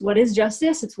What is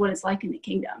justice? It's what it's like in the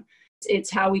kingdom.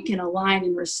 It's how we can align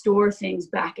and restore things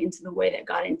back into the way that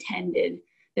God intended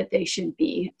that they should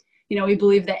be. We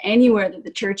believe that anywhere that the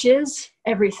church is,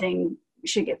 everything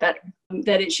should get better,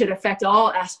 that it should affect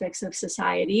all aspects of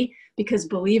society, because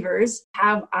believers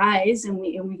have eyes, and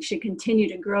we should continue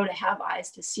to grow to have eyes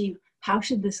to see how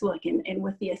should this look, and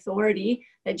with the authority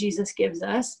that Jesus gives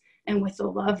us and with the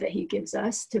love that he gives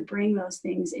us to bring those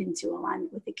things into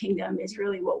alignment with the kingdom is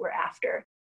really what we're after.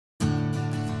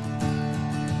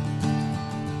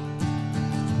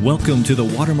 Welcome to the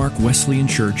Watermark Wesleyan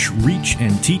Church Reach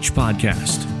and Teach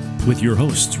podcast with your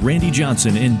hosts, Randy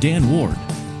Johnson and Dan Ward.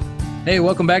 Hey,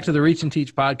 welcome back to the Reach and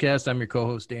Teach podcast. I'm your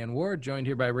co-host, Dan Ward, joined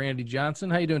here by Randy Johnson.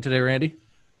 How you doing today, Randy?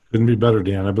 Couldn't be better,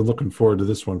 Dan. I've been looking forward to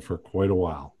this one for quite a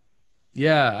while.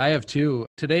 Yeah, I have too.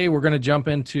 Today, we're going to jump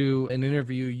into an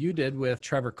interview you did with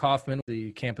Trevor Kaufman,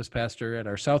 the campus pastor at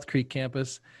our South Creek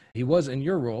campus. He was in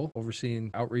your role overseeing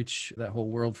outreach, that whole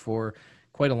world, for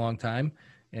quite a long time,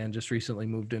 and just recently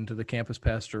moved into the campus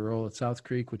pastor role at South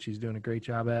Creek, which he's doing a great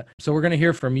job at. So we're going to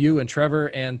hear from you and Trevor,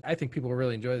 and I think people will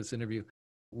really enjoy this interview.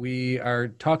 We are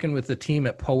talking with the team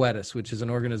at Poetice, which is an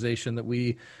organization that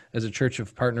we as a church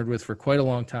have partnered with for quite a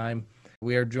long time.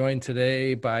 We are joined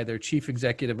today by their Chief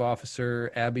Executive Officer,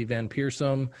 Abby Van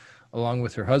Peursem, along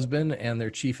with her husband, and their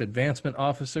Chief Advancement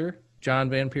Officer, John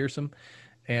Van Peursem,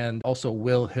 and also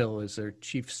Will Hill is their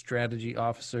Chief Strategy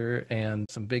Officer, and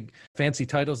some big fancy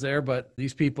titles there, but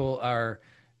these people are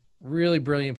really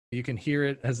brilliant. You can hear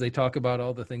it as they talk about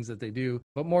all the things that they do,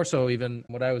 but more so even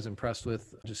what I was impressed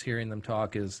with just hearing them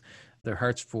talk is their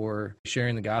hearts for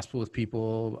sharing the gospel with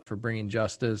people, for bringing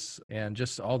justice, and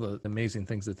just all the amazing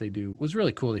things that they do. It was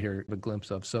really cool to hear a glimpse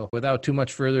of. So without too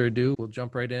much further ado, we'll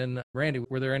jump right in. Randy,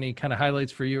 were there any kind of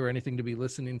highlights for you or anything to be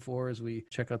listening for as we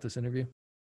check out this interview?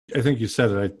 I think you said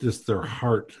it. Their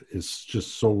heart is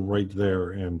just so right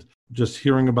there. And just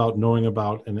hearing about, knowing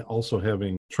about, and also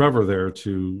having Trevor there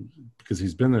because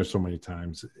he's been there so many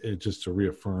times, just to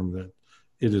reaffirm that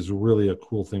it is really a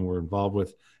cool thing we're involved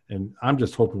with. And I'm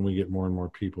just hoping we get more and more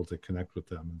people to connect with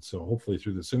them. And so hopefully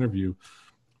through this interview,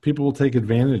 people will take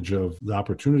advantage of the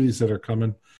opportunities that are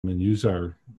coming and use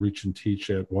our Reach and Teach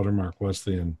at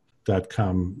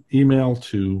watermarkwesleyan.com email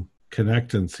to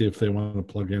connect and see if they want to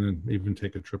plug in and even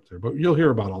take a trip there. But you'll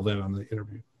hear about all that on the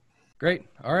interview. Great.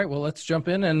 All right. Well, let's jump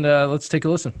in and let's take a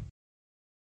listen.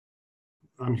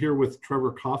 I'm here with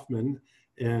Trevor Kaufman,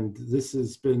 and this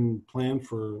has been planned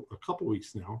for a couple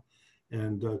weeks now.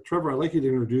 And Trevor, I'd like you to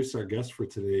introduce our guest for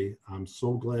today. I'm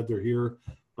so glad they're here,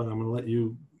 but I'm going to let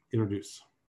you introduce.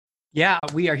 Yeah,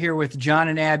 we are here with John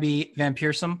and Abby Van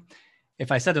Peursem.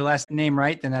 If I said their last name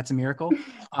right, then that's a miracle,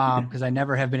 because I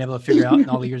never have been able to figure out in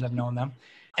all the years I've known them.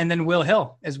 And then Will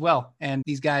Hill as well. And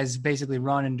these guys basically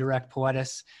run and direct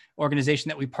Poetice, organization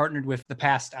that we partnered with the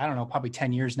past, probably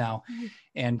 10 years now.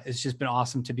 And it's just been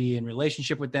awesome to be in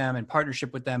relationship with them and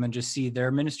partnership with them and just see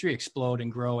their ministry explode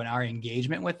and grow, and our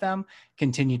engagement with them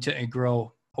continue to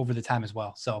grow over the time as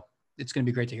well. So it's going to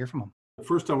be great to hear from them.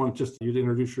 First, I want you to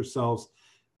introduce yourselves.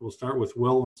 We'll start with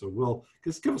Will. So Will,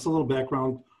 just give us a little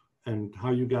background and how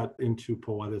you got into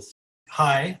Poetice.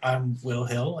 Hi, I'm Will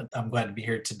Hill, and I'm glad to be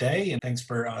here today, and thanks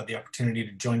for the opportunity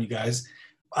to join you guys.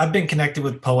 I've been connected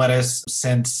with Poetice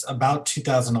since about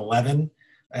 2011,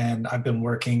 and I've been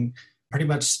working pretty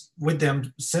much with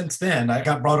them since then. I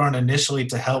got brought on initially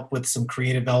to help with some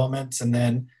creative elements, and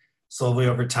then slowly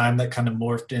over time that kind of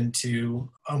morphed into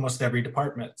almost every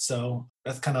department. So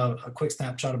that's kind of a quick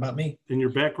snapshot about me. And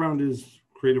your background is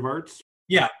creative arts?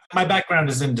 Yeah, my background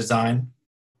is in design.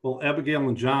 Well, Abigail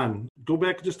and John, go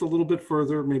back just a little bit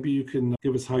further. Maybe you can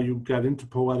give us how you got into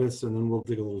Poetice, and then we'll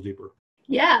dig a little deeper.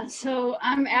 Yeah, so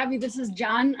I'm Abby. This is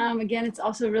John. Again, it's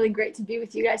also really great to be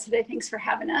with you guys today. Thanks for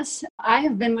having us. I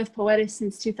have been with Poetice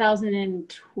since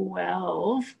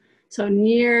 2012, so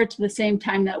near to the same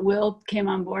time that Will came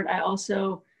on board. I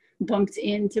also bumped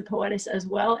into Poetice as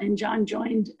well, and John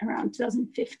joined around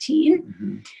 2015.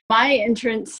 Mm-hmm. My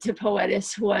entrance to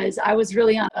Poetice was, I was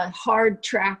really on a hard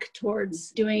track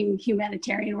towards doing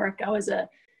humanitarian work. I was a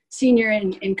senior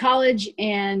in college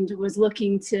and was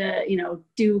looking to,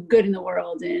 do good in the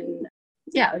world and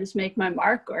just make my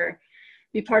mark or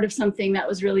be part of something that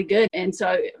was really good. And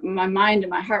so my mind and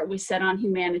my heart was set on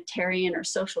humanitarian or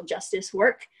social justice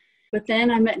work. But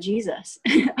then I met Jesus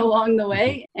along the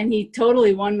way, and he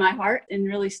totally won my heart and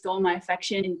really stole my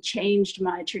affection and changed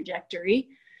my trajectory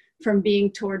from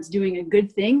being towards doing a good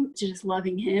thing to just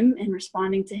loving him and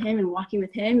responding to him and walking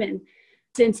with him. And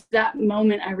since that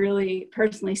moment, I really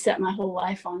personally set my whole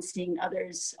life on seeing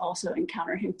others also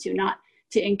encounter him too, not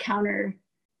to encounter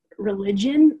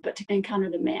religion, but to encounter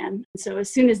the man. So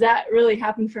as soon as that really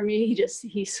happened for me,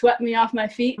 he swept me off my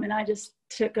feet, and I just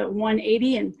took a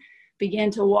 180 and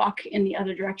began to walk in the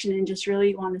other direction and just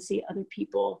really want to see other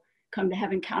people come to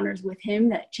have encounters with him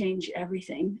that change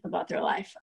everything about their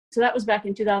life. So that was back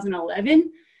in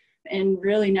 2011 and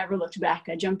really never looked back.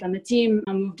 I jumped on the team.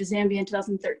 I moved to Zambia in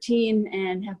 2013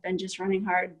 and have been just running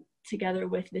hard together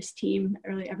with this team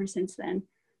really ever since then.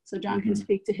 So John can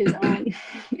speak to his own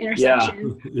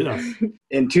intersection. Yeah.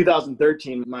 In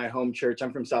 2013, my home church,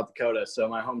 I'm from South Dakota, so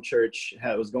my home church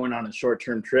was going on a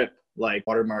short-term trip like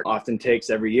Watermark often takes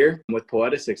every year with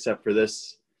Poetice, except for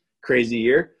this crazy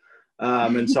year.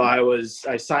 And so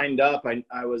I signed up.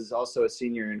 I was also a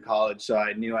senior in college, so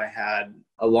I knew I had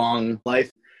a long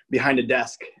life behind a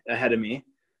desk ahead of me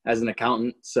as an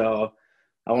accountant. So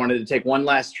I wanted to take one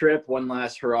last trip, one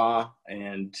last hurrah.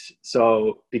 And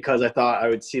so because I thought I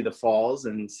would see the falls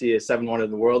and see a 7-wonder of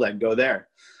the world, I'd go there.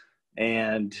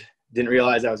 And didn't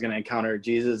realize I was going to encounter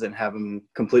Jesus and have him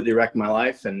completely wreck my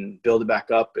life and build it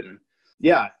back up. And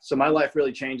yeah, so my life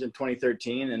really changed in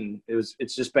 2013. And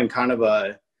it's just been kind of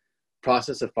a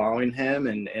process of following him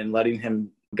and letting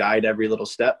him guide every little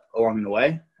step along the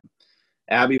way.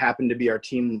 Abby happened to be our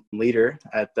team leader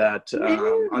at that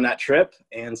on that trip,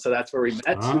 and so that's where we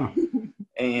met. Ah.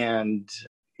 And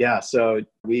yeah, so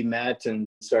we met and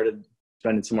started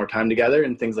spending some more time together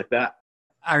and things like that.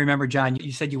 I remember, John,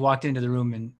 you said you walked into the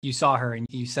room and you saw her and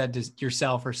you said to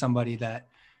yourself or somebody that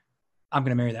I'm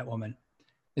going to marry that woman.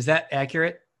 Is that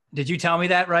accurate? Did you tell me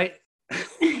that right?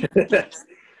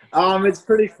 It's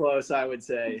pretty close, I would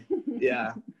say.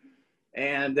 Yeah.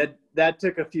 And that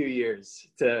took a few years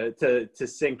to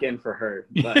sink in for her,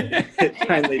 but it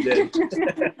finally did.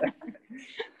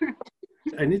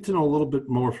 I need to know a little bit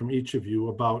more from each of you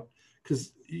about,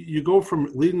 because you go from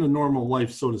leading a normal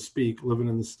life, so to speak, living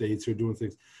in the States or doing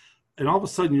things, and all of a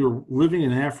sudden you're living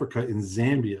in Africa, in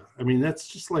Zambia. I mean, that's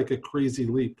just like a crazy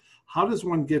leap. How does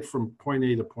one get from point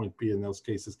A to point B in those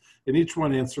cases? And each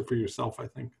one answer for yourself, I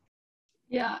think.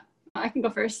 Yeah, I can go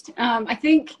first. I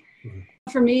think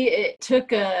for me, it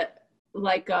took a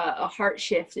heart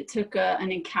shift. It took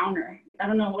an encounter. I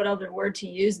don't know what other word to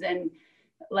use than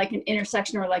like an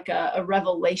intersection or like a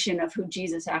revelation of who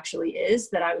Jesus actually is,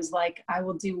 that I was like, I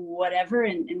will do whatever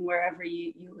and wherever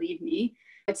you lead me.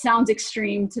 It sounds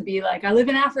extreme to be like, I live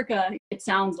in Africa. It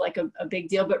sounds like a big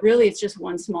deal, but really it's just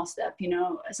one small step. You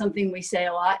know, something we say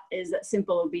a lot is that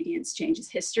simple obedience changes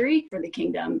history for the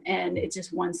kingdom. And it's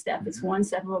just one step. It's one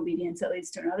step of obedience that leads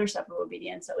to another step of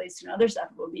obedience that leads to another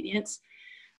step of obedience.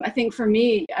 I think for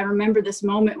me, I remember this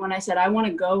moment when I said, I want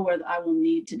to go where I will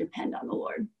need to depend on the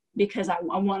Lord, because I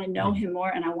want to know him more,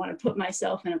 and I want to put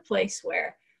myself in a place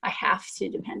where I have to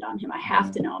depend on him. I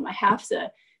have to know him. I have to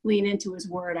lean into his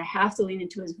word. I have to lean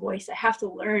into his voice. I have to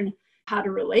learn how to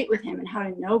relate with him and how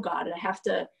to know God. And I have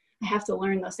to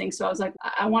learn those things. So I was like,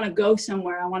 I want to go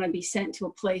somewhere. I want to be sent to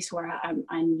a place where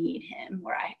I need him,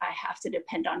 where I have to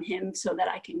depend on him so that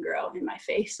I can grow in my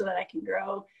faith, so that I can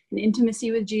grow in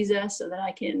intimacy with Jesus, so that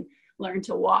I can learn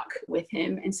to walk with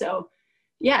him. And so,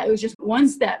 yeah, it was just one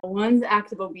step, one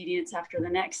act of obedience after the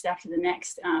next,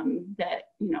 that,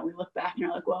 you know, we look back and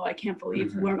are like, well, I can't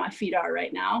believe where my feet are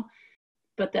right now.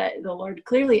 But that the Lord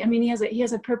clearly, I mean, he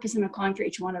has a purpose and a calling for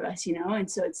each one of us, you know,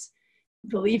 and so it's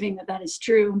believing that is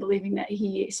true, and believing that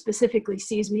he specifically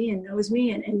sees me and knows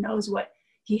me and knows what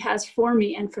he has for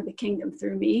me and for the kingdom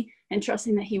through me, and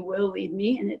trusting that he will lead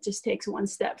me. And it just takes one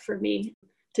step for me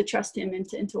to trust him and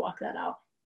to walk that out.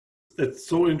 It's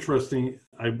so interesting.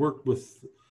 I work with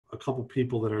a couple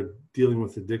people that are dealing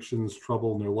with addictions,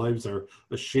 trouble, and their lives are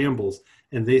a shambles.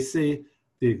 And they say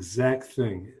the exact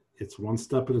thing. It's one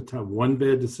step at a time, one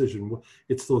bad decision.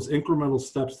 It's those incremental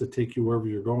steps that take you wherever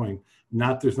you're going.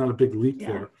 There's not a big leap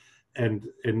there. And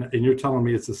you're telling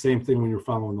me it's the same thing when you're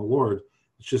following the Lord.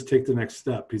 It's just take the next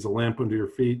step. He's a lamp under your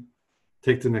feet.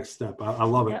 Take the next step. I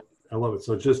love it. Yep. I love it.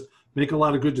 So just make a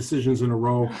lot of good decisions in a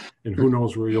row, and who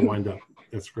knows where you'll wind up.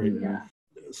 That's great. Yeah.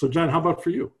 So John, how about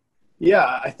for you?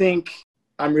 Yeah, I think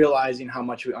I'm realizing how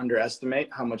much we underestimate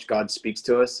how much God speaks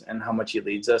to us and how much he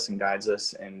leads us and guides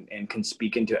us and can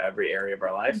speak into every area of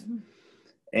our life. Mm-hmm.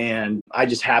 And I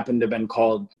just happened to have been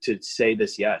called to say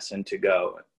this yes and to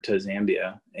go to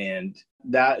Zambia. And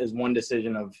that is one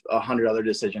decision of 100 other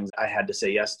decisions I had to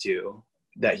say yes to,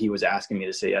 that he was asking me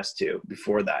to say yes to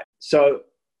before that. So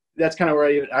that's kind of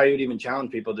where I would even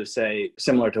challenge people to say,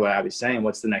 similar to what Abby's saying,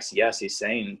 what's the next yes he's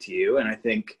saying to you? And I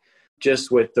think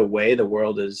just with the way the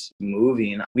world is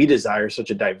moving, we desire such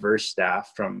a diverse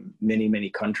staff from many, many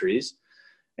countries.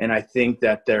 And I think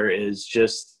that there is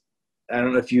just, I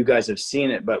don't know if you guys have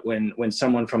seen it, but when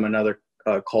someone from another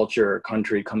culture or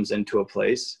country comes into a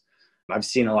place, I've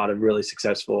seen a lot of really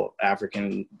successful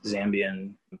African,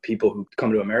 Zambian people who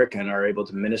come to America and are able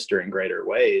to minister in greater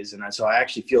ways. And so I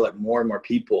actually feel like more and more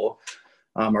people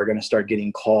are going to start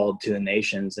getting called to the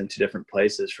nations and to different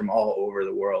places from all over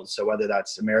the world. So whether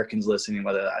that's Americans listening,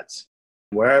 whether that's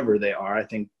wherever they are, I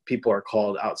think people are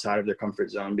called outside of their comfort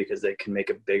zone because they can make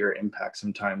a bigger impact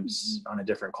sometimes on a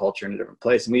different culture in a different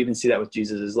place. And we even see that with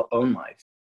Jesus' own life,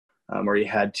 where he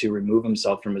had to remove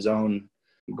himself from his own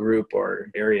group or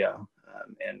area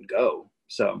and go.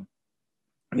 So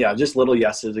yeah, just little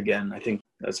yeses again. I think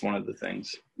that's one of the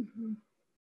things. Mm-hmm.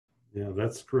 Yeah,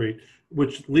 that's great.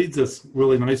 Which leads us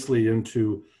really nicely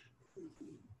into,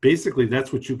 basically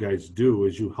that's what you guys do,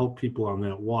 is you help people on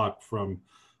that walk from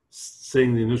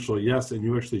saying the initial yes, and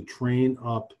you actually train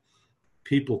up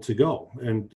people to go.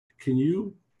 And can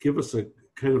you give us a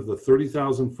kind of the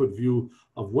 30,000 foot view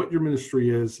of what your ministry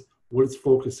is, what its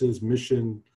focus is,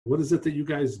 mission? What is it that you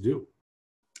guys do?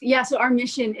 Yeah, so our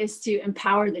mission is to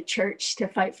empower the church to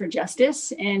fight for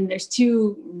justice. And there's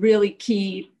two really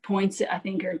key points that I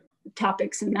think are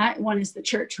topics in that. One is the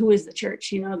church. Who is the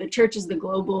church? You know, the church is the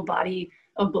global body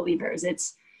of believers.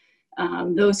 It's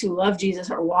those who love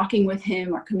Jesus, are walking with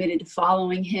him, are committed to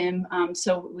following him.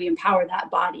 So we empower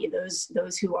that body,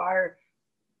 those who are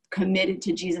committed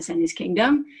to Jesus and his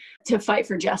kingdom, to fight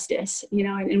for justice. You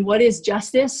know, and what is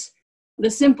justice?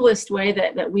 The simplest way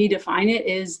that we define it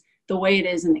is the way it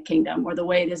is in the kingdom, or the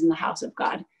way it is in the house of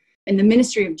God. And the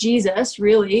ministry of Jesus,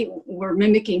 really, we're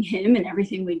mimicking him in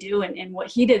everything we do. And what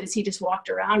he did is he just walked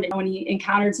around, and when he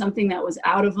encountered something that was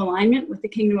out of alignment with the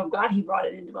kingdom of God, he brought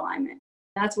it into alignment.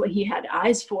 That's what he had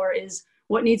eyes for, is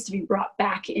what needs to be brought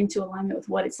back into alignment with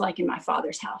what it's like in my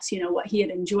Father's house. You know, what he had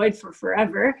enjoyed for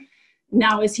forever.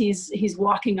 Now as he's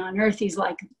walking on earth, he's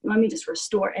like, let me just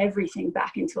restore everything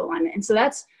back into alignment. And so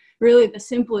that's really the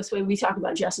simplest way we talk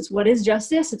about justice. What is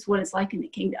justice? It's what it's like in the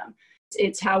kingdom.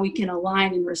 It's how we can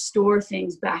align and restore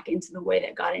things back into the way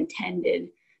that God intended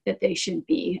that they should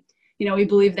be. You know, we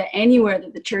believe that anywhere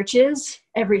that the church is,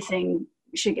 everything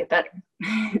should get better.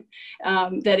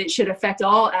 That it should affect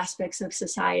all aspects of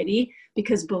society,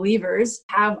 because believers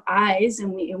have eyes,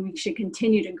 and we should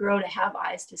continue to grow to have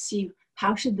eyes to see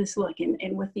how should this look,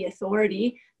 and with the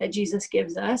authority that Jesus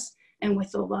gives us, and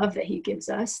with the love that he gives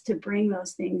us, to bring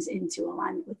those things into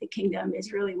alignment with the kingdom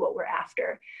is really what we're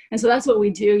after. And so that's what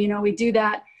we do. You know, we do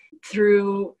that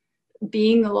through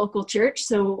being the local church.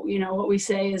 So, you know, what we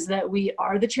say is that we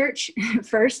are the church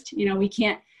first. You know, we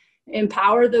can't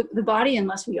empower the body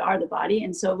unless we are the body.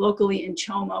 And so locally in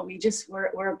Choma,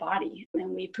 we're a body,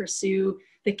 and we pursue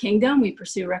the kingdom. We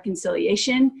pursue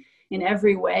reconciliation in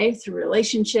every way, through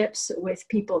relationships with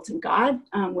people to God,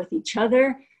 with each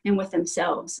other, and with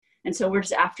themselves. And so we're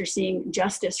just after seeing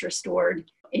justice restored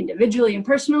individually and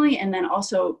personally, and then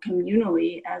also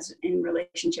communally, as in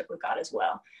relationship with God as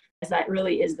well, as that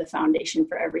really is the foundation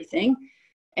for everything.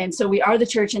 And so we are the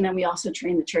church, and then we also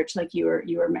train the church, like you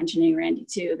were mentioning, Randy,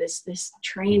 too. This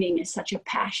training is such a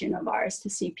passion of ours, to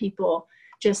see people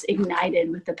just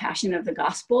ignited with the passion of the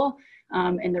gospel,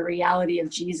 and the reality of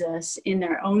Jesus in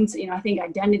their own. You know, I think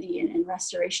identity and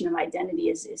restoration of identity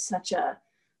is such a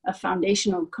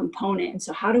foundational component. And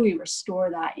so how do we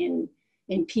restore that in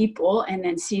people, and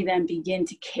then see them begin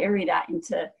to carry that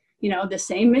into, you know, the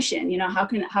same mission? You know, how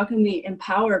can we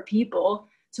empower people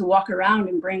to walk around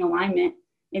and bring alignment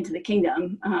into the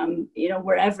kingdom, you know,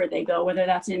 wherever they go, whether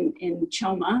that's in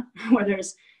Choma, where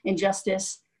there's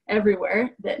injustice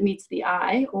everywhere that meets the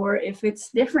eye, or if it's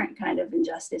different kind of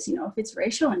injustice, you know, if it's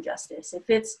racial injustice, if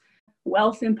it's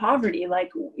wealth and poverty, like,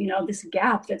 you know, this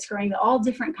gap that's growing, all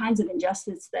different kinds of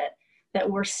injustice that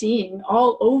we're seeing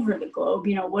all over the globe.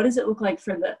 You know, what does it look like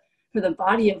for the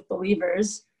body of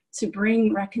believers to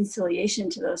bring reconciliation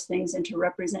to those things, and to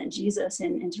represent Jesus,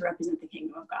 and to represent the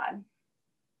kingdom of God?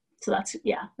 So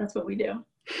that's what we do.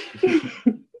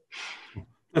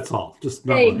 That's all. Just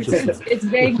vague. It's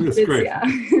vague. It's great. Yeah.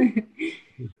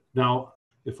 Now,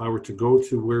 if I were to go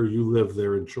to where you live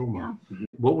there in Choma,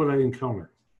 what would I encounter?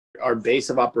 Our base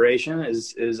of operation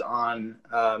is on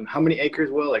how many acres,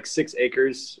 Will? Like 6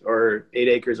 acres or 8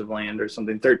 acres of land or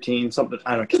something, 13, something.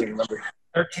 I can't remember.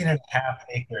 13 and a half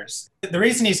acres. The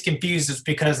reason he's confused is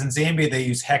because in Zambia they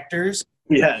use hectares.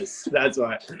 Yes, that's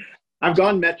why. I've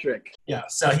gone metric. Yeah,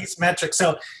 so he's metric.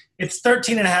 So it's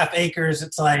 13 and a half acres.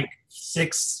 It's like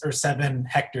 6 or 7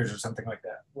 hectares or something like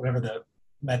that, whatever the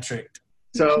metric.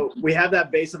 So we have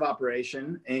that base of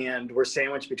operation, and we're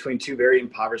sandwiched between 2 very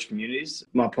impoverished communities,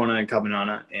 Mapona and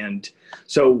Kabanana. And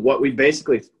so what we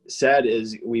basically said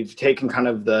is we've taken kind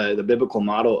of the biblical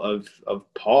model of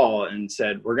Paul and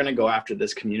said, we're going to go after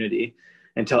this community.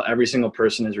 until every single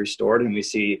person is restored and we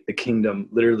see the kingdom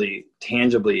literally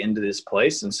tangibly into this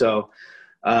place. And so,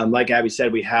 like Abby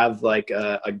said, we have like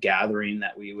a gathering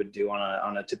that we would do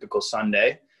on a typical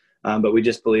Sunday. But we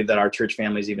just believe that our church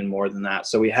family is even more than that.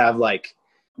 So we have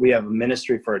a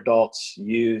ministry for adults,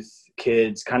 youth,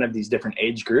 kids, kind of these different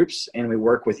age groups. And we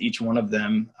work with each one of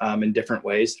them in different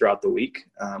ways throughout the week.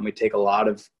 We take a lot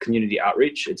of community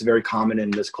outreach. It's very common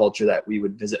in this culture that we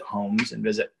would visit homes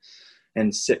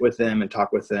and sit with them and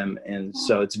talk with them. And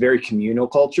so it's very communal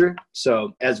culture.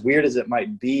 So as weird as it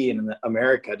might be in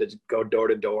America to go door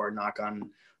to door, knock on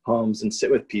homes and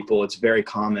sit with people, it's very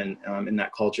common in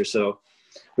that culture. So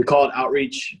we call it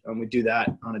outreach. We do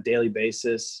that on a daily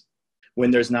basis. When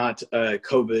there's not a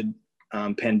COVID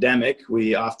pandemic,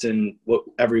 we often,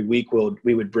 every week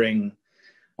we would bring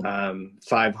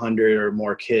 500 or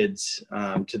more kids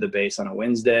to the base on a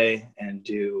Wednesday and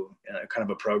do kind of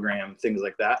a program, things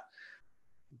like that.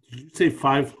 Did you say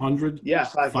 500? Yeah,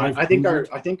 500.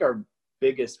 I think our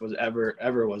biggest was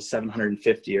ever was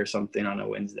 750 or something on a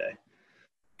Wednesday.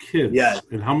 Kids. Yeah.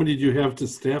 And how many do you have to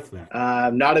staff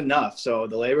that? Not enough. So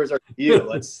the laborers are few.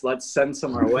 Let's send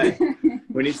some our way.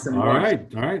 We need some. All right.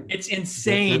 It's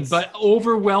insane, but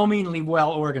overwhelmingly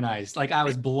well organized. Like I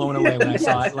was blown away when I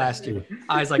saw it last year.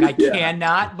 I was like, I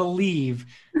cannot believe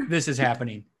this is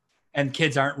happening, and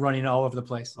kids aren't running all over the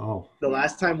place. Oh. The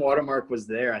last time Watermark was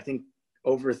there, I think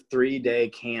over a 3-day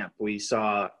camp, we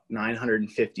saw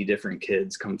 950 different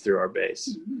kids come through our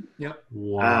base. Yep.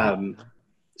 Wow.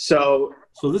 So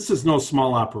this is no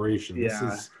small operation. Yeah. This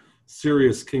is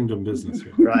serious kingdom business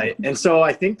here. Right. And so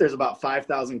I think there's about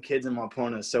 5,000 kids in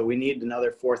Wapona. So we need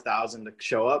another 4,000 to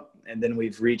show up, and then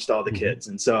we've reached all the kids.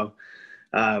 And so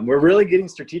we're really getting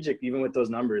strategic even with those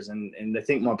numbers. And I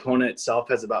think Wapona itself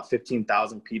has about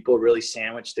 15,000 people really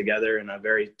sandwiched together in a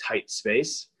very tight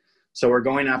space. So we're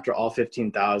going after all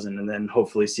 15,000 and then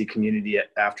hopefully see community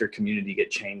after community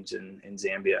get changed in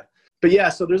Zambia. But yeah,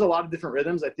 so there's a lot of different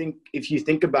rhythms. I think if you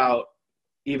think about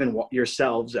even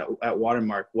yourselves at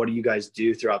Watermark, what do you guys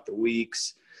do throughout the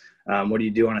weeks? What do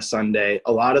you do on a Sunday?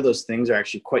 A lot of those things are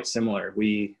actually quite similar.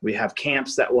 We have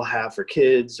camps that we'll have for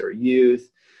kids or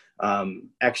youth,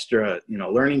 extra,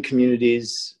 learning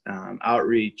communities,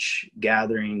 outreach,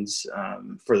 gatherings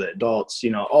for the adults,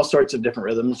 all sorts of different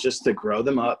rhythms just to grow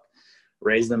them up,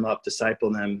 raise them up,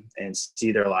 disciple them, and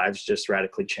see their lives just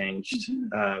radically changed.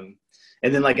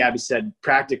 And then, like Abby said,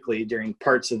 practically during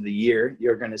parts of the year,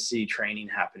 you're going to see training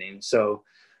happening. So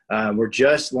we're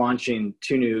just launching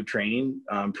 2 new training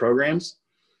programs,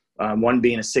 one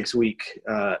being a 6-week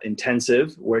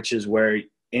intensive, which is where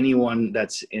anyone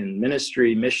that's in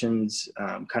ministry, missions,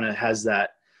 kind of has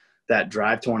that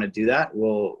drive to want to do that.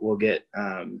 We'll get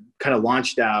kind of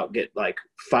launched out, get like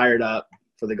fired up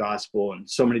for the gospel and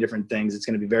so many different things. It's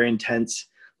going to be very intense,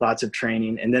 lots of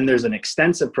training. And then there's an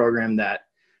extensive program that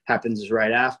happens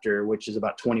right after, which is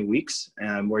about 20 weeks,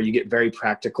 where you get very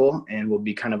practical and will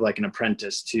be kind of like an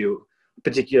apprentice to a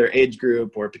particular age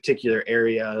group or a particular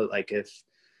area. Like if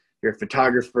you're a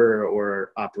photographer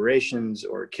or operations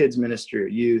or kids ministry or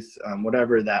youth,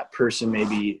 whatever that person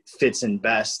maybe fits in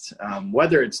best,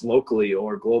 whether it's locally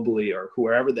or globally or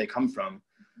wherever they come from,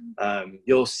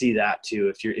 you'll see that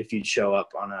too. If you show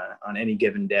up on any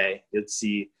given day, you'll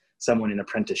see someone in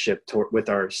apprenticeship with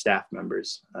our staff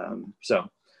members. So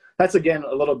that's, again,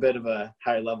 a little bit of a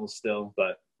high level still,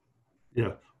 but.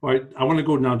 Yeah. All right. I want to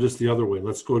go now just the other way.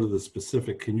 Let's go to the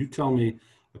specific. Can you tell me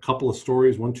a couple of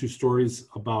stories, 1-2 stories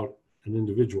about an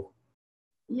individual?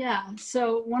 Yeah.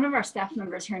 So one of our staff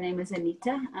members, her name is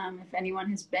Anita. If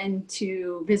anyone has been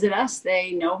to visit us,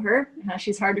 they know her.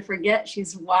 She's hard to forget.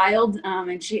 She's wild,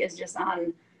 and she is just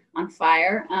on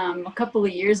fire. A couple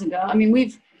of years ago,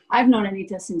 I've known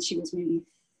Anita since she was maybe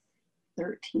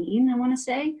 13, I want to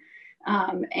say.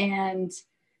 And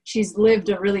she's lived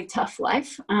a really tough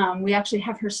life. We actually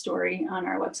have her story on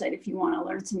our website if you want to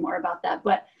learn some more about that.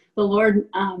 But the Lord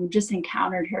just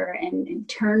encountered her and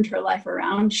turned her life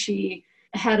around. She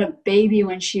had a baby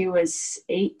when she was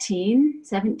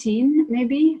 17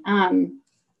 maybe, and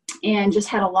just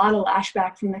had a lot of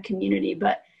lashback from the community.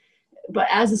 But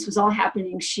as this was all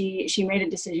happening, she made a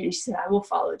decision. She said, I will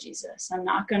follow Jesus. I'm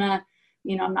not going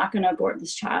to abort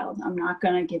this child. I'm not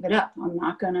going to give it up. I'm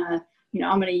not going to,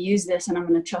 I'm going to use this and I'm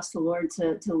going to trust the Lord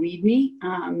to lead me.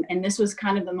 And this was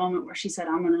kind of the moment where she said,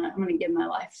 I'm going to give my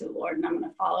life to the Lord and I'm going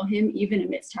to follow him, even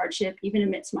amidst hardship, even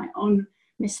amidst my own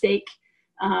mistake.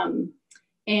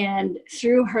 And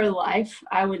through her life,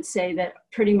 I would say that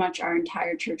pretty much our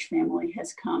entire church family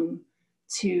has come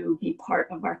to be part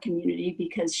of our community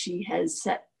because she has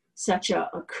set such a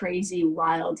crazy,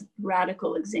 wild,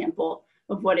 radical example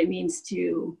of what it means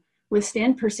to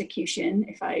withstand persecution,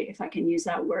 if I can use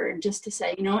that word, just to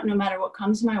say, you know what, no matter what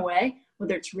comes my way,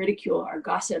 whether it's ridicule or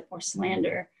gossip or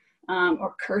slander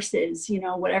or curses, you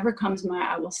know, whatever comes my way,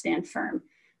 I will stand firm.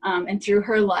 And through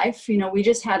her life, you know, we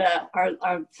just had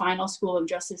our final School of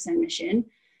Justice and Mission.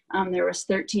 There was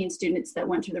 13 students that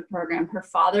went through the program. Her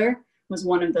father was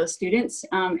one of those students,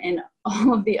 and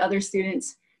all of the other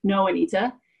students know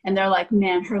Anita. And they're like,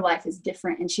 man, her life is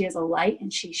different and she has a light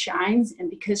and she shines. And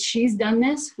because she's done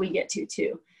this, we get to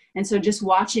too. And so just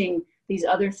watching these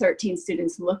other 13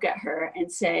 students look at her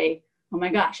and say, oh my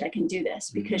gosh, I can do this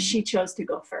because she chose to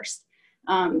go first.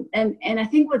 And I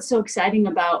think what's so exciting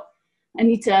about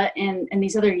Anita and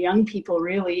these other young people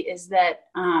really is that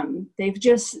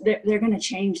they're going to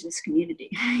change this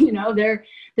community. You know, their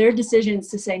decisions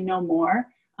to say no more.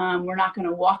 We're not going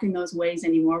to walk in those ways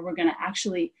anymore. We're going to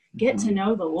actually get to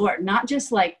know the Lord, not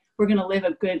just like we're going to live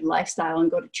a good lifestyle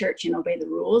and go to church and obey the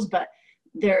rules, but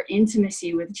their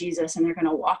intimacy with Jesus, and they're going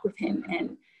to walk with him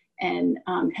and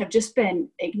have just been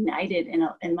ignited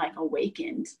and like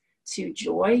awakened to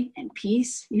joy and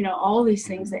peace, you know, all these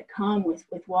things that come with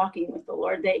walking with the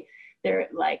Lord. They're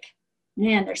like,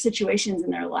 man, their situations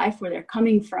in their life where they're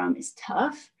coming from is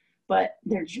tough, but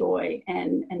their joy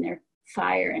and their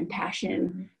fire and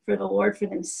passion for the Lord, for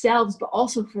themselves, but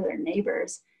also for their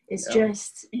neighbors is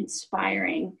just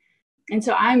inspiring. And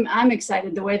so I'm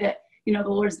excited the way that, you know, the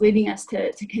Lord's leading us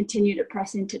to continue to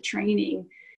press into training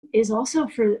is also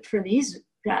for these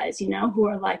guys, you know, who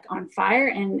are like on fire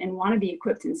and want to be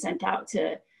equipped and sent out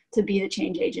to be the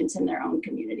change agents in their own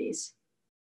communities.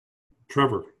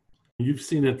 Trevor, you've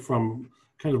seen it from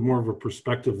kind of more of a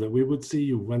perspective that we would see.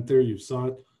 You went there, you saw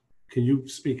it. Can you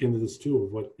speak into this too,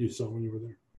 of what you saw when you were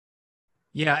there?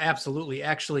 Yeah, absolutely.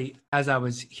 Actually, as I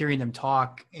was hearing them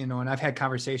talk, you know, and I've had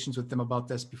conversations with them about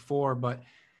this before, but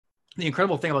the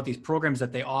incredible thing about these programs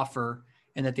that they offer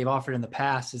and that they've offered in the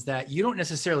past is that you don't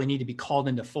necessarily need to be called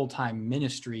into full-time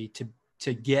ministry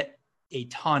to get a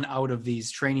ton out of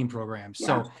these training programs.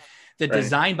 Yeah. So the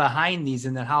design behind these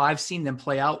and then how I've seen them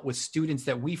play out with students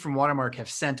that we from Watermark have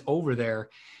sent over there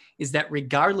is that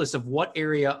regardless of what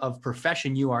area of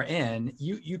profession you are in,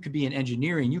 you could be in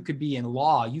engineering, you could be in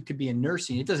law, you could be in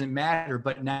nursing, it doesn't matter.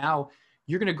 But now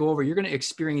you're going to go over, you're going to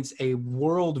experience a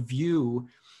worldview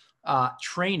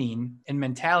training and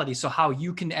mentality. So how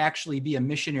you can actually be a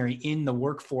missionary in the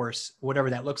workforce,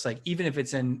 whatever that looks like, even if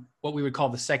it's in what we would call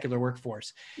the secular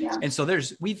workforce. Yeah. And so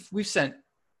we've sent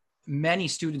many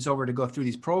students over to go through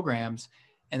these programs,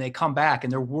 and they come back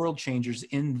and they're world changers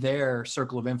in their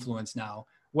circle of influence now,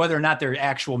 whether or not they're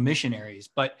actual missionaries.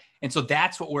 And so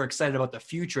that's what we're excited about the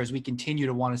future as we continue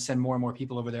to want to send more and more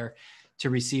people over there to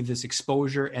receive this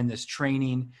exposure and this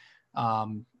training.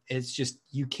 It's just,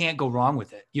 you can't go wrong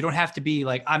with it. You don't have to be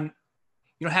like, you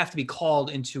don't have to be called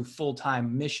into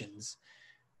full-time missions.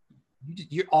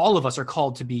 All of us are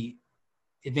called to be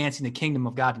advancing the kingdom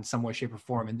of God in some way, shape, or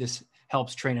form. And this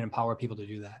helps train and empower people to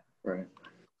do that. Right.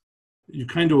 You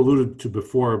kind of alluded to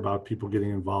before about people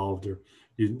getting involved, or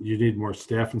you need more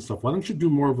staff and stuff. Why don't you do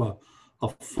more of a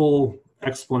full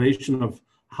explanation of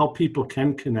how people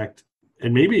can connect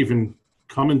and maybe even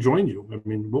come and join you? I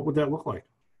mean, what would that look like?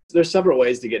 There's several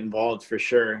ways to get involved for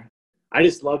sure. I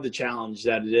just love the challenge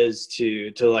that it is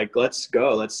to like, let's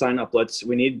go, let's sign up.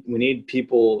 We need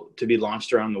people to be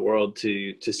launched around the world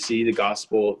to see the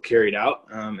gospel carried out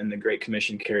and the Great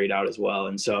Commission carried out as well.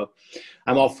 And so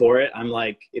I'm all for it. I'm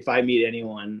like, if I meet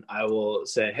anyone, I will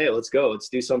say, hey, let's go, let's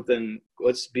do something.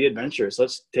 Let's be adventurous.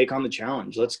 Let's take on the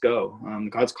challenge. Let's go.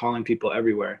 God's calling people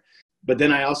everywhere. But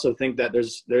then I also think that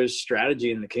there's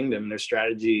strategy in the kingdom. There's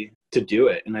strategy to do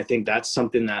it. And I think that's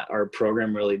something that our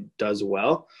program really does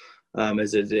well.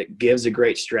 Is it gives a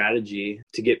great strategy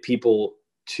to get people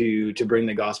to bring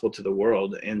the gospel to the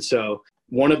world. And so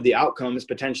one of the outcomes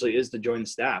potentially is to join the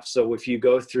staff. So if you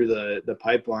go through the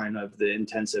pipeline of the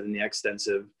intensive and the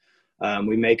extensive,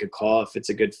 we make a call if it's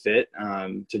a good fit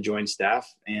to join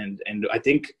staff. And I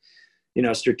think, you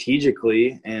know,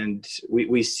 strategically, and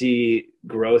we see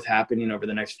growth happening over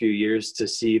the next few years to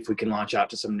see if we can launch out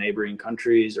to some neighboring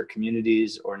countries or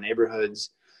communities or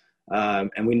neighborhoods.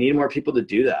 And we need more people to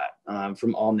do that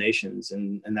from all nations,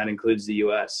 and that includes the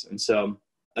U.S. And so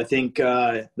I think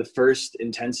the first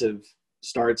intensive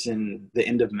starts in the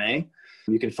end of May.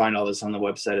 You can find all this on the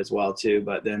website as well too,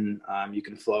 but then you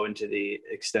can flow into the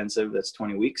extensive that's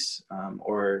 20 weeks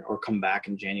or come back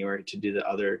in January to do the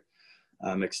other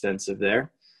extensive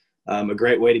there. A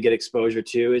great way to get exposure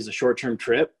to is a short-term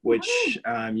trip, which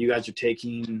you guys are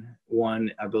taking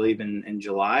one, I believe, in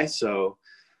July. So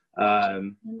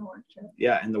in the work trip.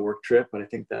 Yeah, in the work trip, but I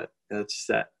think that's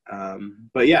set.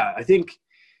 But yeah, I think,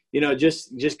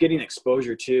 just getting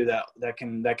exposure too, that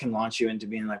can launch you into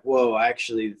being like, whoa,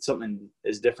 actually something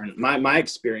is different. My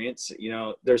experience,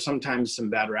 there's sometimes some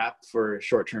bad rap for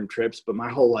short-term trips, but my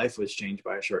whole life was changed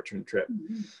by a short-term trip.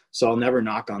 Mm-hmm. So I'll never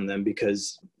knock on them,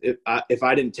 because if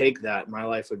I didn't take that, my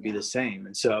life would be the same.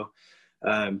 And so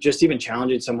just even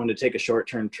challenging someone to take a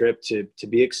short-term trip to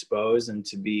be exposed and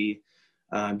to be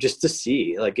just to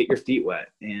see, like, get your feet wet,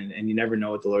 and you never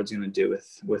know what the Lord's going to do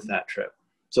with that trip.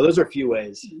 So those are a few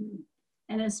ways.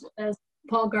 And as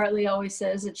Paul Gartley always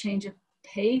says, a change of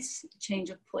pace, a change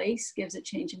of place gives a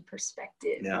change in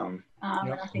perspective. Yeah.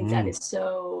 And I think that is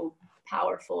so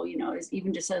powerful, is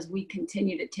even just as we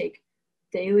continue to take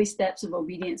daily steps of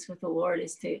obedience with the Lord,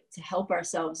 is to help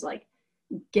ourselves, like,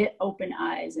 get open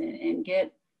eyes and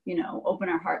get, open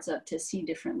our hearts up to see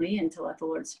differently and to let the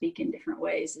Lord speak in different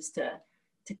ways, is to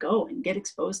go and get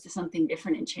exposed to something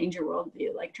different and change your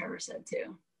worldview, like Trevor said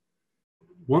too.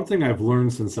 One thing I've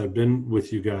learned since I've been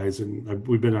with you guys, and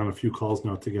we've been on a few calls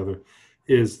now together,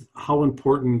 is how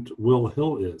important Will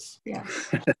Hill is. Yeah.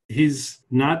 He's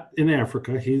not in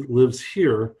Africa. He lives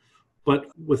here, but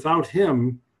without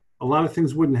him, a lot of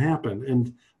things wouldn't happen.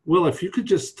 And Will, if you could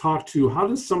just talk to, how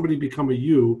does somebody become a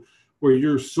you where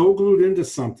you're so glued into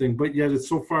something, but yet it's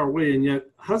so far away, and yet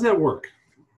how does that work?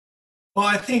 Well,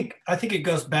 I think it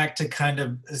goes back to kind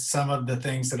of some of the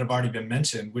things that have already been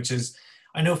mentioned, which is,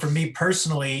 I know for me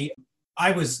personally,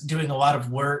 I was doing a lot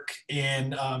of work in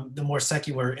the more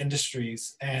secular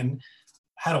industries and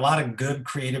had a lot of good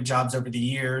creative jobs over the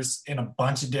years in a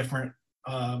bunch of different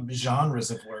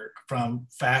genres of work, from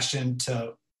fashion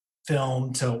to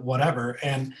film to whatever.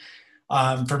 And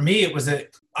for me, it was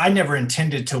I never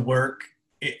intended to work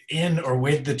in or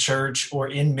with the church or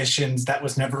in missions. That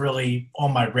was never really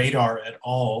on my radar at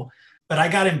all. But I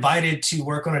got invited to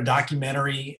work on a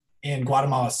documentary in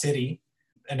Guatemala City.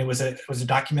 And it was a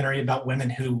documentary about women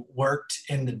who worked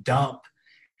in the dump.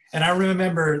 And I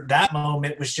remember that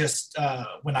moment was just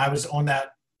when I was on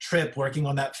that trip working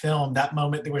on that film, that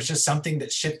moment, there was just something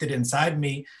that shifted inside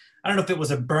me. I don't know if it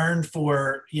was a burn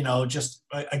for, just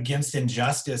against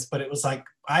injustice, but it was like,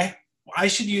 I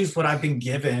should use what I've been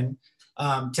given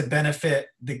to benefit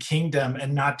the kingdom,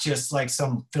 and not just like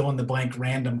some fill in the blank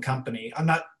random company.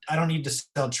 I don't need to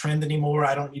sell trend anymore.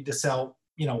 I don't need to sell,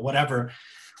 whatever.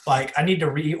 Like, I need to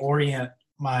reorient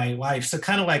my life. So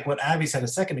kind of like what Abby said a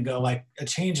second ago, like a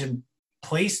change in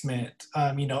placement,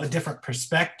 a different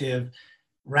perspective,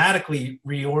 radically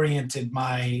reoriented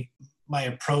my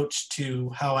approach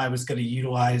to how I was going to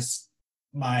utilize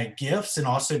my gifts, and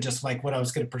also just like what I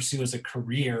was going to pursue as a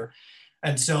career.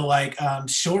 And so like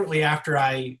shortly after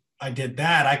I did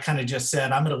that, I kind of just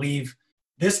said, I'm going to leave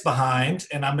this behind,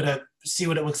 and I'm going to see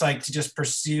what it looks like to just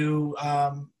pursue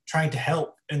trying to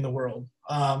help in the world.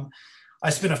 I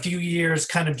spent a few years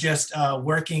kind of just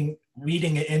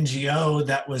leading an NGO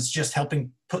that was just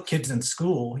helping put kids in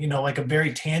school, like a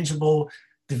very tangible,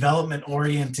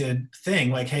 development-oriented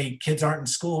thing. Like, hey, kids aren't in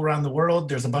school around the world.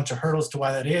 There's a bunch of hurdles to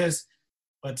why that is.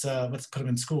 Let's put them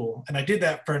in school. And I did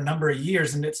that for a number of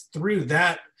years. And it's through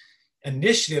that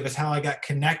initiative is how I got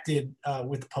connected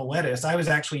with Poetice. I was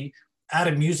actually at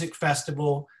a music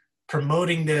festival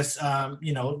promoting this,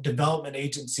 development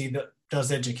agency that does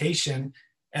education,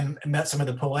 and met some of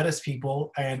the Poetice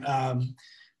people, and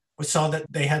we saw that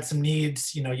they had some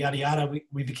needs, yada, yada.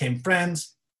 We became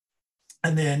friends.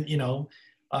 And then,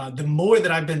 the more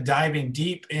that I've been diving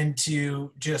deep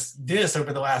into just this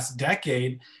over the last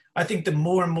decade, I think the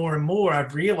more and more and more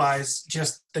I've realized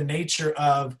just the nature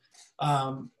of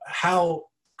how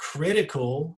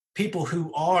critical people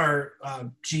who are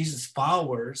Jesus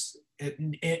followers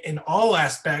in all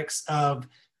aspects of,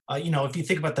 if you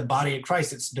think about the body of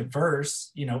Christ, it's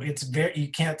diverse, it's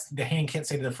the hand can't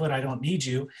say to the foot, I don't need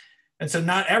you. And so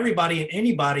not everybody and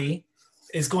anybody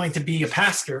is going to be a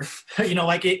pastor, I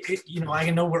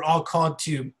know we're all called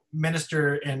to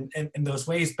minister in those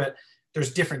ways, but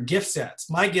there's different gift sets.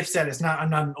 My gift set is I'm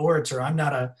not an orator. I'm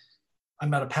not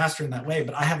a pastor in that way,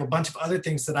 but I have a bunch of other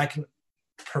things that I can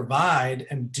provide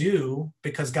and do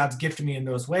because God's gifted me in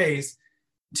those ways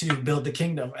to build the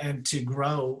kingdom and to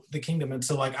grow the kingdom. And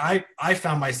so like, I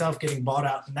found myself getting bought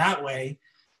out in that way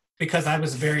because I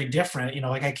was very different,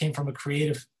 I came from a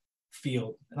creative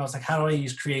field, and I was like, how do I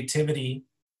use creativity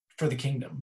for the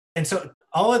kingdom? And so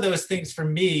all of those things for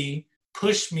me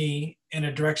pushed me in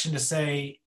a direction to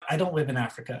say, I don't live in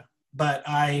Africa, but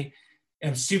I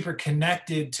am super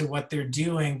connected to what they're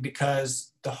doing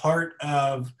because the heart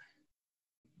of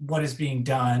what is being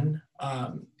done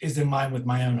is in line with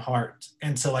my own heart.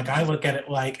 And so like, I look at it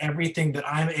like everything that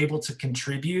I'm able to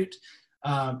contribute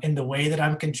in the way that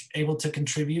I'm able to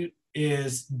contribute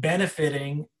is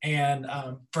benefiting and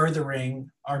furthering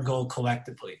our goal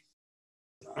collectively.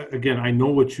 Again, I know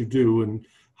what you do and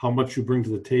how much you bring to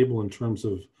the table in terms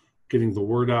of getting the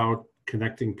word out,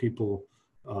 connecting people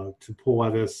to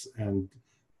Poetice, and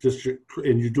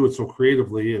you do it so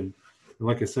creatively. And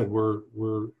like I said,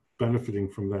 we're benefiting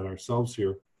from that ourselves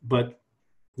here. But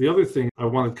the other thing I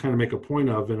want to kind of make a point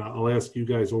of, and I'll ask you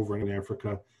guys over in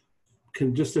Africa,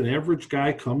 can just an average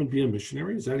guy come and be a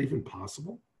missionary? Is that even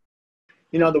possible?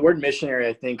 You know, the word missionary,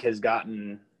 I think, has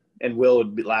gotten, and Will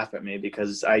would laugh at me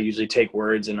because I usually take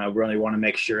words and I really want to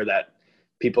make sure that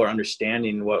people are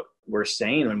understanding what we're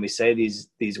saying when we say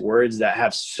these words that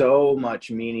have so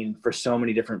much meaning for so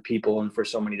many different people and for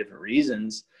so many different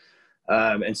reasons.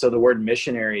 And so the word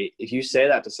missionary, if you say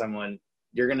that to someone,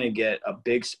 you're going to get a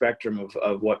big spectrum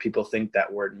of what people think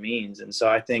that word means. And so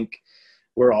I think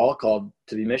we're all called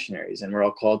to be missionaries, and we're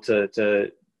all called to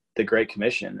the Great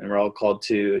Commission, and we're all called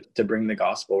to bring the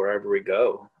gospel wherever we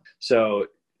go. So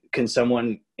can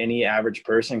any average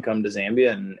person come to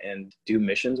Zambia and do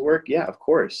missions work? Yeah, of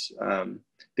course.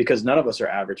 Because none of us are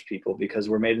average people, because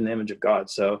we're made in the image of God.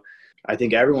 So I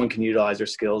think everyone can utilize their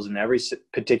skills in every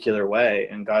particular way,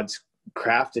 and God's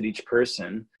crafted each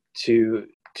person to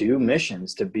do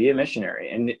missions, to be a missionary.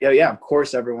 And yeah, of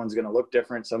course, everyone's going to look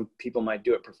different. Some people might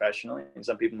do it professionally and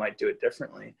some people might do it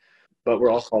differently, but we're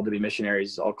all called to be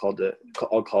missionaries, all called to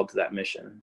that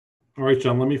mission. All right,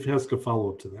 John, let me ask a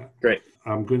follow-up to that. Great.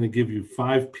 I'm going to give you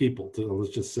 5 people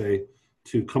let's just say,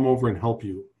 to come over and help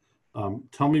you.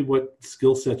 Tell me what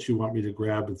skill sets you want me to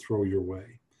grab and throw your way.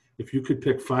 If you could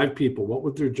pick 5 people, what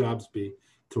would their jobs be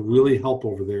to really help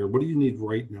over there? What do you need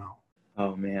right now?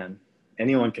 Oh man,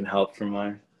 anyone can help from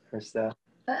our staff.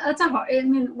 That's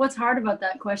what's hard about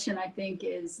that question, I think,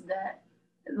 is that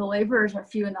the laborers are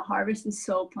few and the harvest is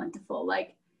so plentiful.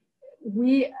 Like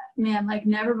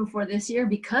never before this year,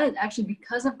 because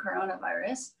of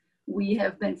coronavirus, we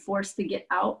have been forced to get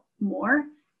out more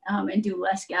and do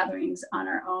less gatherings on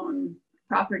our own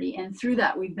property. And through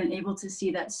that, we've been able to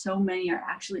see that so many are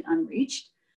actually unreached.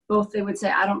 Both they would say,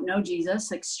 I don't know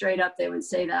Jesus, like straight up they would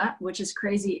say that, which is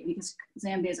crazy because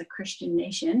Zambia is a Christian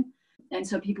nation. And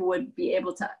so people would be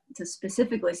able to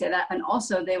specifically say that. And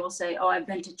also they will say, oh, I've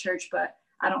been to church, but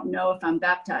I don't know if I'm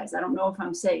baptized. I don't know if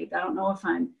I'm saved. I don't know if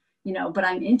I'm, but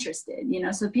I'm interested,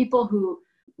 So people who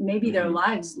maybe their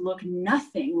lives look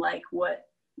nothing like what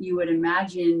you would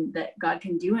imagine that God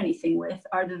can do anything with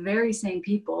are the very same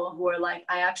people who are like,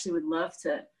 I actually would love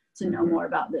to know more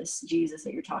about this Jesus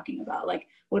that you're talking about. Like,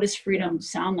 what does freedom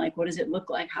sound like? What does it look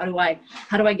like? How do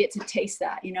I get to taste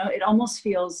that? It almost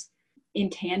feels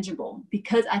intangible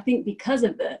because I think because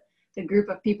of the group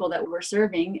of people that we're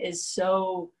serving is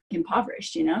so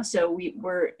impoverished, so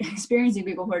we're experiencing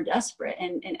people who are desperate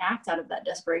and act out of that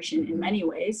desperation in many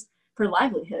ways for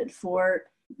livelihood, for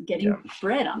getting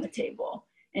bread on the table.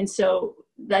 And so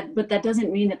but that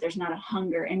doesn't mean that there's not a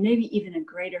hunger, and maybe even a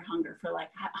greater hunger for like,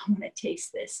 I want to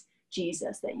taste this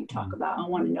Jesus that you talk about. I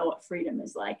want to know what freedom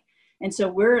is like. And so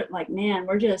we're like, man,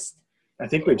 we're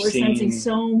sensing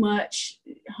so much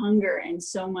hunger and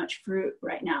so much fruit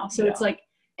right now. So it's like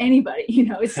anybody,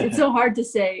 it's so hard to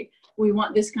say we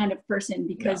want this kind of person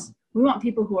because we want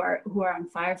people who are on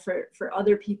fire for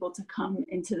other people to come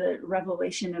into the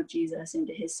revelation of Jesus,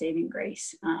 into his saving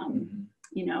grace.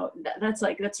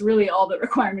 That's really all the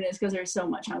requirement is, because there's so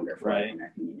much hunger for it in our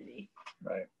community.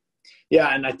 Right.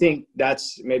 Yeah. And I think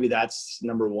that's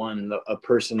number one, a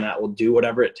person that will do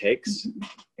whatever it takes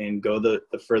and go the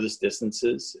furthest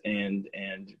distances and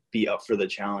be up for the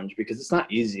challenge, because it's not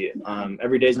easy.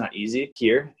 Every day is not easy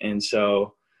here. And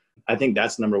so I think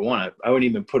that's number one. I wouldn't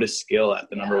even put a skill at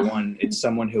the number one. It's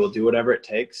someone who will do whatever it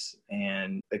takes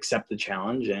and accept the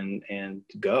challenge and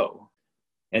go.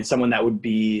 And someone that would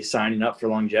be signing up for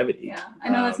longevity. Yeah, I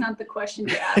know that's not the question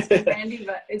you asked, Randy,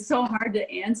 but it's so hard to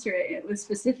answer it with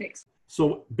specifics.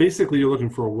 So basically you're looking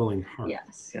for a willing heart.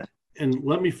 Yes. Yeah. And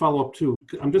let me follow up too.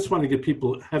 I'm just wanting to get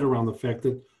people head around the fact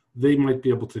that they might be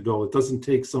able to go. It doesn't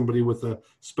take somebody with a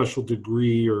special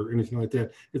degree or anything like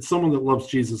that. It's someone that loves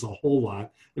Jesus a whole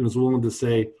lot and is willing to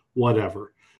say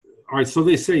whatever. All right, so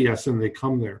they say yes and they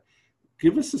come there.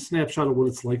 Give us a snapshot of what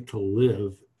it's like to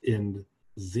live in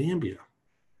Zambia.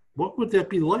 What would that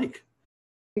be like?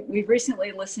 We've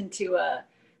recently listened to a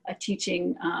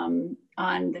teaching on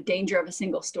the danger of a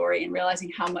single story and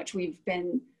realizing how much we've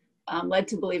been led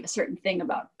to believe a certain thing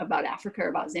about Africa or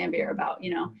about Zambia or about,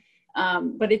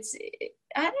 but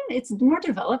it's more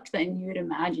developed than you would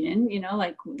imagine,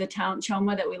 like the town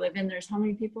Choma that we live in. There's how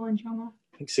many people in Choma?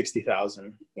 I think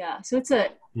 60,000. Yeah. So it's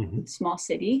a small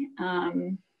city.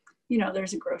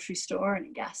 There's a grocery store and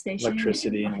a gas station.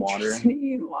 Electricity and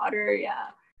water. Yeah.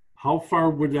 How far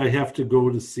would I have to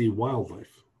go to see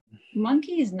wildlife?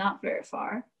 Monkey is not very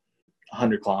far.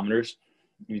 100 kilometers,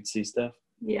 you'd see stuff.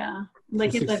 Yeah.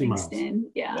 Like in 60 miles.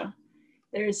 Livingston. Yeah.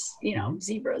 There's,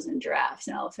 zebras and giraffes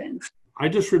and elephants. I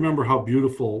just remember how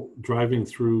beautiful driving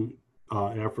through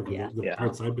Africa, Yeah. the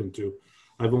parts I've been to.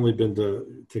 I've only been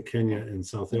to Kenya and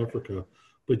South Africa,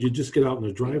 but you just get out in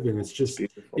the drive-in. It's just,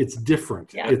 Beautiful. it's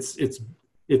different. Yeah. It's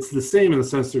the same in the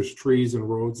sense there's trees and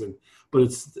roads, but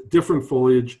it's different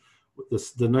foliage.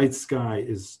 The night sky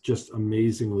is just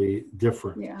amazingly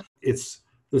different. Yeah. It's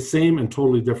the same and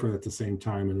totally different at the same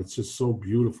time, and it's just so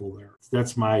beautiful there.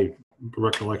 That's my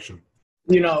recollection.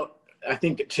 I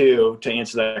think to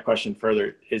answer that question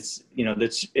further,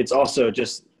 it's also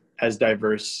just as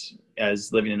diverse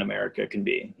as living in America can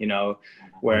be,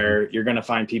 where you're going to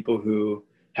find people who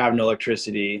have no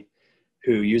electricity,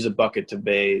 who use a bucket to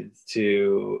bathe,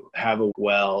 to have a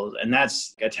well, and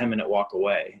that's a 10-minute walk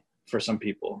away for some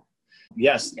people.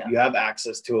 Yes, you have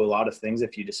access to a lot of things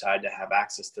if you decide to have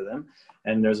access to them.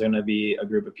 And there's going to be a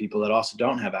group of people that also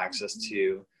don't have access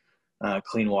to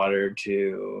clean water,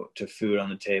 to food on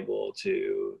the table,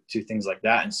 to things like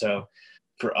that. And so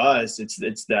for us,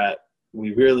 it's that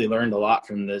we really learned a lot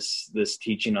from this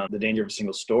teaching on the danger of a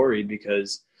single story,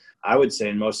 because I would say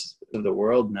in most of the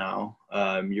world now,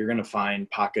 you're going to find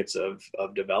pockets of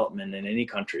development in any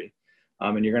country.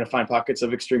 And you're going to find pockets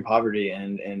of extreme poverty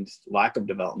and lack of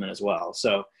development as well.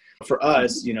 So for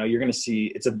us, you're going to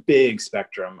see it's a big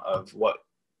spectrum of what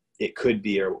it could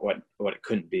be or what it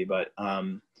couldn't be. But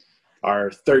our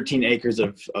 13 acres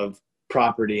of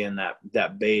property and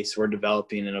that base, we're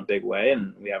developing in a big way.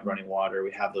 And we have running water.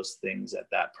 We have those things at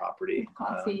that property.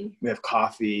 Coffee. We have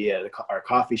coffee at our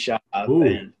coffee shop. Ooh.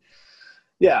 And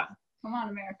yeah. Come on,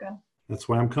 America. That's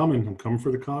why I'm coming. I'm coming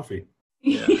for the coffee.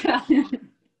 Yeah.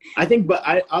 I think, but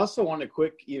I also want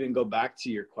to even go back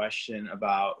to your question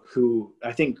about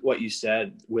I think what you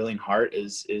said, willing heart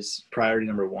is priority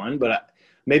number one, but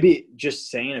maybe just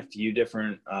saying a few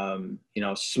different,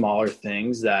 smaller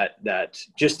things that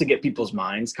just to get people's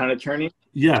minds kind of turning.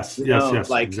 Yes.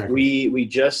 Like exactly. we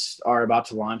just are about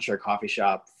to launch our coffee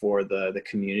shop for the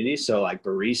community. So like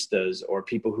baristas or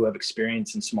people who have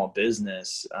experience in small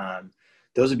business,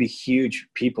 those would be huge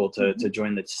people to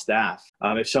join the staff.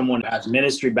 If someone has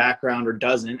ministry background or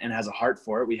doesn't and has a heart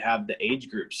for it, we have the age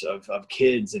groups of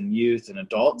kids and youth and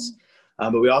adults.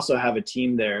 But we also have a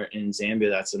team there in Zambia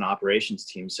that's an operations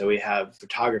team. So we have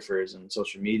photographers and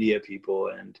social media people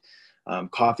and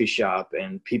coffee shop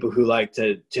and people who like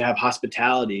to have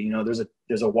hospitality.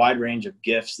 There's a wide range of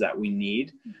gifts that we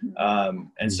need.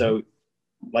 So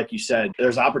like you said,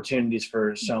 there's opportunities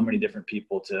for so many different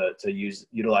people to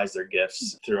utilize their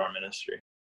gifts through our ministry.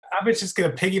 I was just going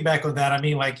to piggyback on that. I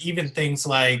mean, like even things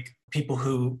like people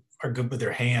who are good with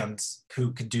their hands,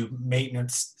 who could do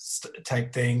maintenance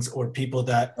type things, or people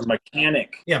that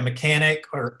A mechanic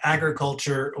or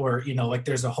agriculture, or, like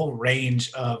there's a whole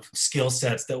range of skill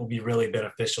sets that will be really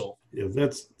beneficial. Yeah,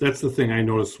 that's the thing I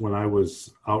noticed when I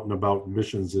was out and about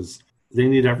missions is they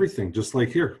need everything, just like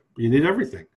here. You need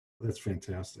everything. That's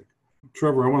fantastic.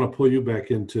 Trevor, I want to pull you back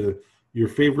into your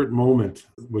favorite moment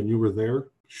when you were there.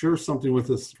 Share something with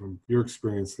us from your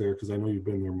experience there, because I know you've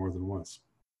been there more than once.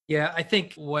 Yeah, I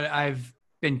think what I've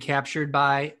been captured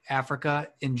by Africa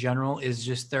in general is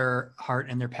just their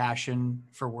heart and their passion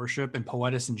for worship and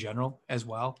Poetice in general as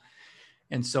well.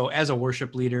 And so as a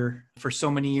worship leader for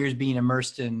so many years, being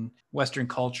immersed in Western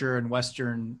culture and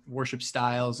Western worship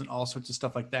styles and all sorts of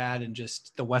stuff like that, and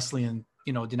just the Wesleyan,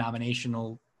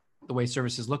 denominational, the way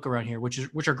services look around here,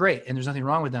 which are great, and there's nothing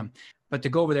wrong with them. But to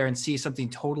go over there and see something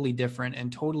totally different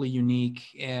and totally unique,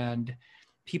 and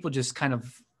people just kind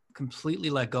of completely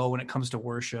let go when it comes to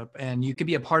worship. And you could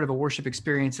be a part of a worship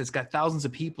experience that's got thousands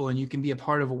of people, and you can be a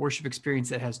part of a worship experience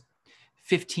that has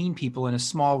 15 people in a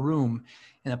small room,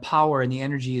 and the power and the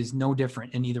energy is no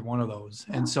different in either one of those.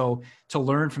 Yeah. And so to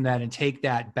learn from that and take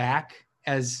that back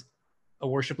as a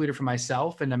worship leader for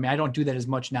myself. And I mean, I don't do that as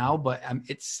much now, but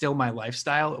it's still my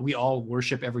lifestyle. We all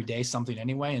worship every day, something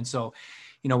anyway. And so,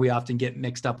 we often get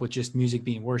mixed up with just music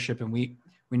being worship, and we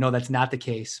know that's not the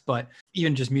case. But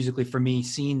even just musically for me,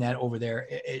 seeing that over there,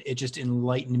 it just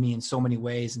enlightened me in so many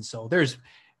ways. And so there's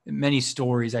many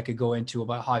stories I could go into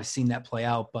about how I've seen that play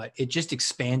out, but it just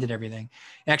expanded everything.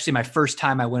 Actually, my first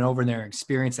time I went over there and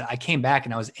experienced it, I came back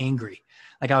and I was angry.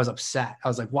 Like I was upset. I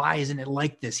was like, why isn't it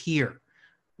like this here?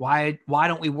 Why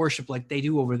don't we worship like they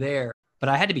do over there? But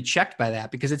I had to be checked by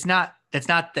that, because that's not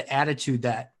the attitude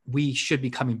that we should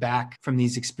be coming back from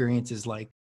these experiences.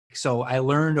 So I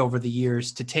learned over the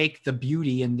years to take the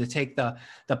beauty and to take the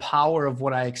power of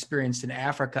what I experienced in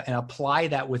Africa and apply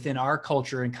that within our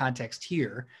culture and context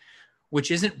here, which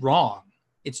isn't wrong.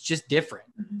 It's just different.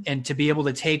 And to be able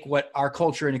to take what our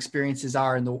culture and experiences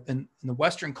are in the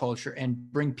Western culture and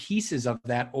bring pieces of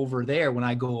that over there when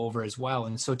I go over as well.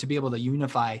 And so to be able to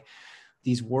unify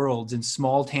these worlds in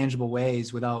small, tangible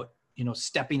ways without,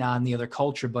 stepping on the other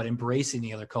culture, but embracing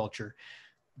the other culture.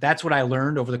 That's what I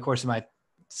learned over the course of my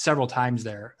several times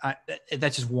there.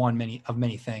 That's just one of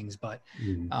many things, but,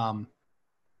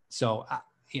 so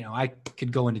I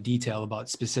could go into detail about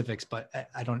specifics, but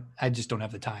I just don't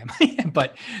have the time,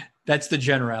 but that's the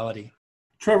generality.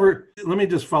 Trevor, let me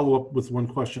just follow up with one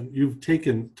question. You've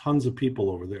taken tons of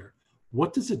people over there.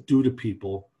 What does it do to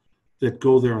people that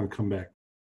go there and come back?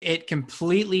 It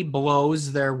completely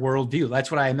blows their worldview.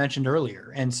 That's what I mentioned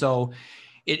earlier. And so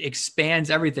it expands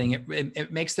everything.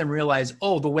 It makes them realize,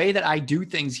 oh, the way that I do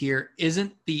things here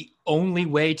isn't the only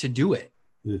way to do it.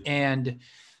 Yeah. And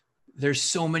there's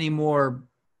so many more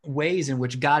ways in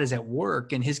which God is at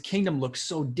work, and his kingdom looks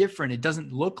so different. It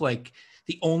doesn't look like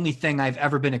the only thing I've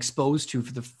ever been exposed to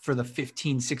for the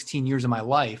 15, 16 years of my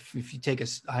life. If you take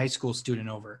a high school student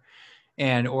over,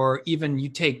 or even you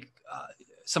take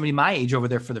somebody my age over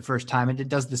there for the first time, and it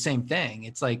does the same thing.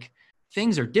 It's like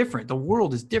things are different. The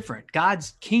world is different.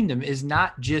 God's kingdom is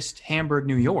not just Hamburg,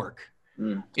 New York.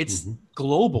 It's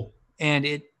global, and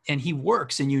he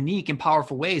works in unique and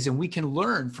powerful ways. And we can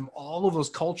learn from all of those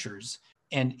cultures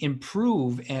and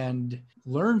improve and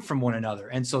learn from one another.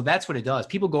 And so that's what it does.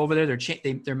 People go over there,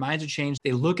 their minds are changed.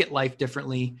 They look at life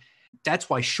differently. That's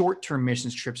why short-term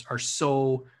missions trips are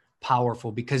so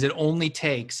powerful, because it only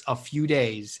takes a few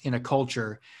days in a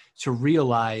culture to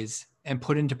realize and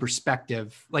put into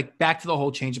perspective, like back to the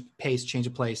whole change of pace, change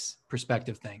of place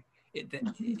perspective thing.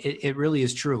 It really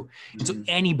is true. And so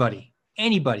anybody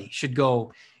should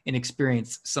go and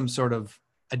experience some sort of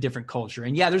a different culture.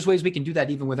 And yeah, there's ways we can do that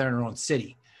even within our own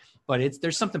city, but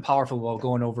there's something powerful about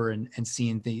going over and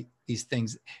seeing these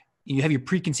things. You have your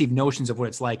preconceived notions of what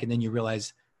it's like, and then you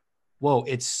realize, whoa,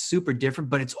 it's super different,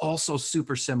 but it's also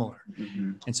super similar.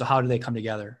 And so how do they come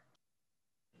together?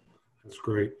 That's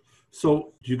great.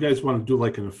 So do you guys want to do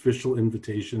like an official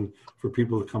invitation for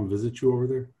people to come visit you over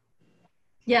there?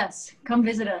 Yes, come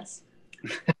visit us.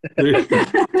 There you go.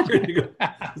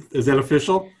 Is that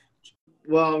official?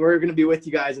 Well, we're going to be with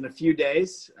you guys in a few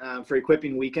days for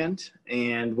Equipping Weekend,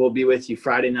 and we'll be with you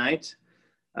Friday night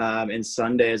and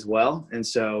Sunday as well. And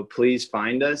so please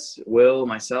find us, Will,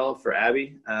 myself, or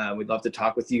Abby. We'd love to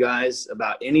talk with you guys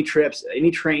about any trips, any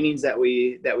trainings that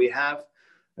we have.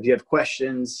 If you have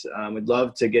questions, we'd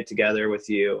love to get together with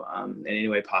you in any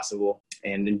way possible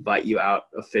and invite you out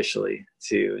officially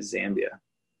to Zambia.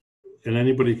 And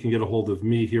anybody can get a hold of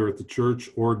me here at the church,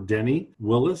 or Denny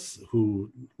Willis,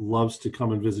 who loves to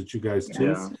come and visit you guys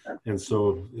too. Yeah. And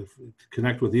so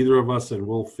connect with either of us and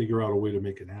we'll figure out a way to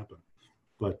make it happen.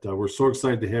 But we're so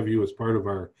excited to have you as part of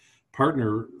our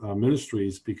partner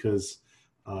ministries, because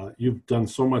you've done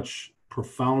so much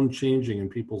profound changing in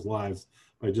people's lives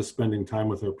by just spending time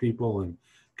with our people and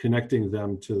connecting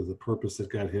them to the purpose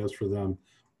that God has for them.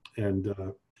 And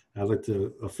I'd like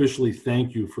to officially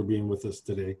thank you for being with us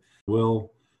today.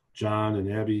 Will, John,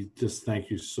 and Abby, just thank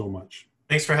you so much.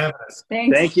 Thanks for having us.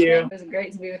 Thanks. Thank you. It was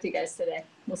great to be with you guys today.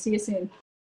 We'll see you soon.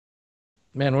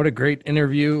 Man, what a great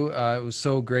interview. It was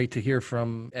so great to hear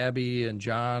from Abby and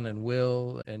John and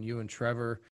Will and you and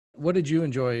Trevor. What did you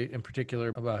enjoy in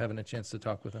particular about having a chance to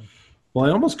talk with them? Well,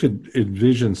 I almost could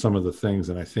envision some of the things,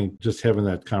 and I think just having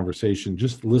that conversation,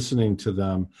 just listening to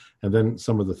them, and then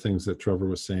some of the things that Trevor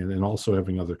was saying, and also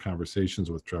having other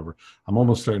conversations with Trevor, I'm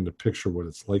almost starting to picture what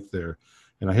it's like there.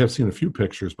 And I have seen a few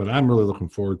pictures, but I'm really looking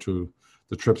forward to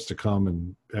the trips to come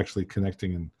and actually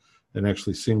connecting and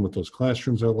actually seeing what those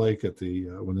classrooms are like at the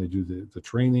when they do the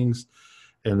trainings,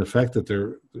 and the fact that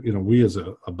they're, we as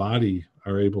a body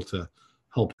are able to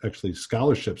help actually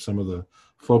scholarship some of the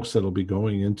folks that'll be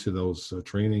going into those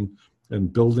training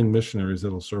and building missionaries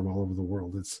that'll serve all over the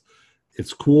world. It's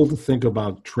cool to think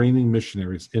about training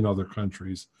missionaries in other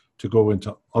countries to go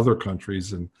into other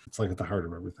countries, and it's like at the heart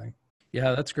of everything.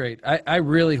 Yeah, that's great. I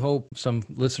really hope some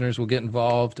listeners will get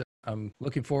involved. I'm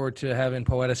looking forward to having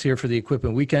Poetice here for the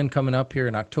Equipment Weekend coming up here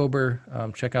in October.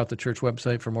 Check out the church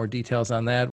website for more details on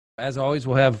that. As always,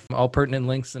 we'll have all pertinent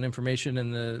links and information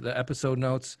in the episode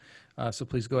notes. So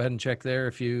please go ahead and check there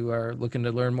if you are looking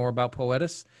to learn more about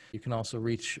Poetice. You can also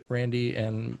reach Randy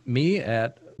and me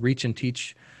at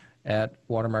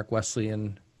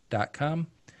reachandteach@watermarkwesleyan.com.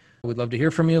 We'd love to hear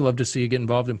from you. Love to see you get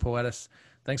involved in Poetice.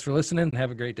 Thanks for listening and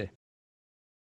have a great day.